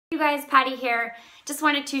guys, Patty here. Just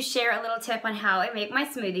wanted to share a little tip on how I make my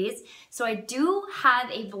smoothies. So I do have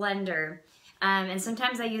a blender, and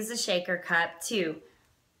sometimes I use a shaker cup too.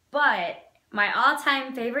 But my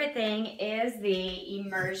all-time favorite thing is the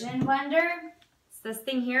Immersion blender. It's this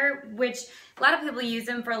thing here, which a lot of people use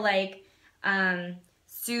them for like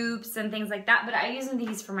soups and things like that, but I use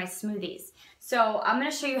these for my smoothies. So I'm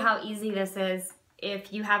gonna show you how easy this is.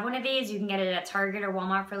 If you have one of these, you can get it at Target or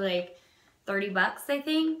Walmart for like 30 bucks, I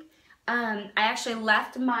think. I actually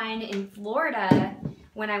left mine in Florida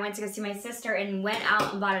when I went to go see my sister and went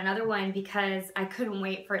out and bought another one because I couldn't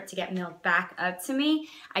wait for it to get milk back up to me.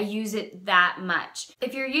 I use it that much.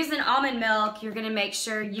 If you're using almond milk, you're gonna make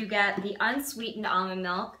sure you get the unsweetened almond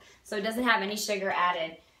milk so it doesn't have any sugar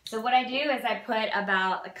added. So what I do is I put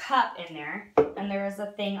about a cup in there, and there is a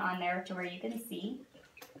thing on there to where you can see.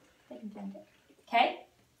 Okay?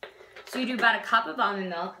 So you do about a cup of almond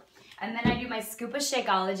milk, and then I do my scoop of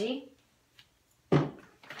Shakeology.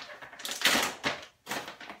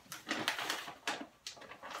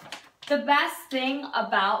 The best thing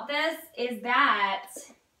about this is that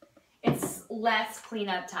it's less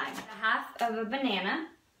cleanup time. Half of a banana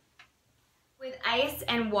with ice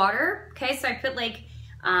and water. Okay, so I put like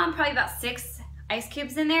probably about 6 ice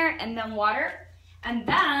cubes in there, and then water. And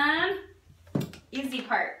then, easy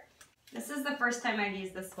part. This is the first time I've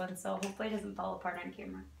used this one, so hopefully it doesn't fall apart on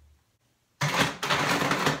camera.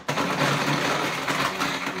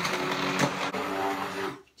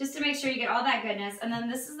 Just to make sure you get all that goodness. And then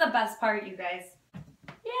this is the best part, you guys.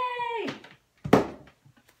 Yay!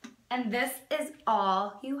 And this is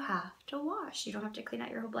all you have to wash. You don't have to clean out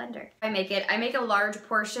your whole blender. I make a large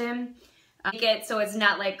portion. I make it so it's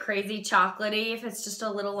not like crazy chocolatey if it's just a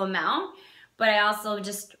little amount. But I also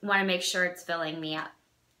just want to make sure it's filling me up.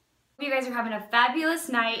 You guys are having a fabulous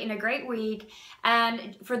night and a great week.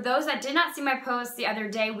 And for those that did not see my post the other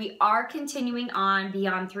day, we are continuing on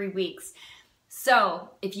beyond 3 weeks. So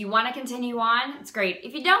if you want to continue on, it's great.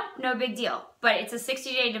 If you don't, no big deal. But it's a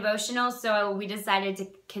 60-day devotional, so we decided to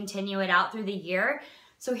continue it out through the year.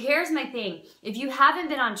 So here's my thing. If you haven't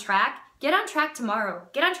been on track, get on track tomorrow.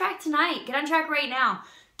 Get on track tonight. Get on track right now.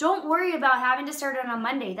 Don't worry about having to start it on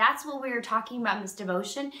Monday. That's what we were talking about in this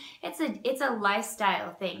devotion. It's a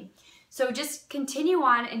lifestyle thing. So just continue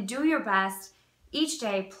on and do your best each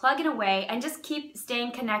day, plug it away, and just keep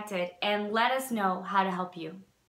staying connected and let us know how to help you.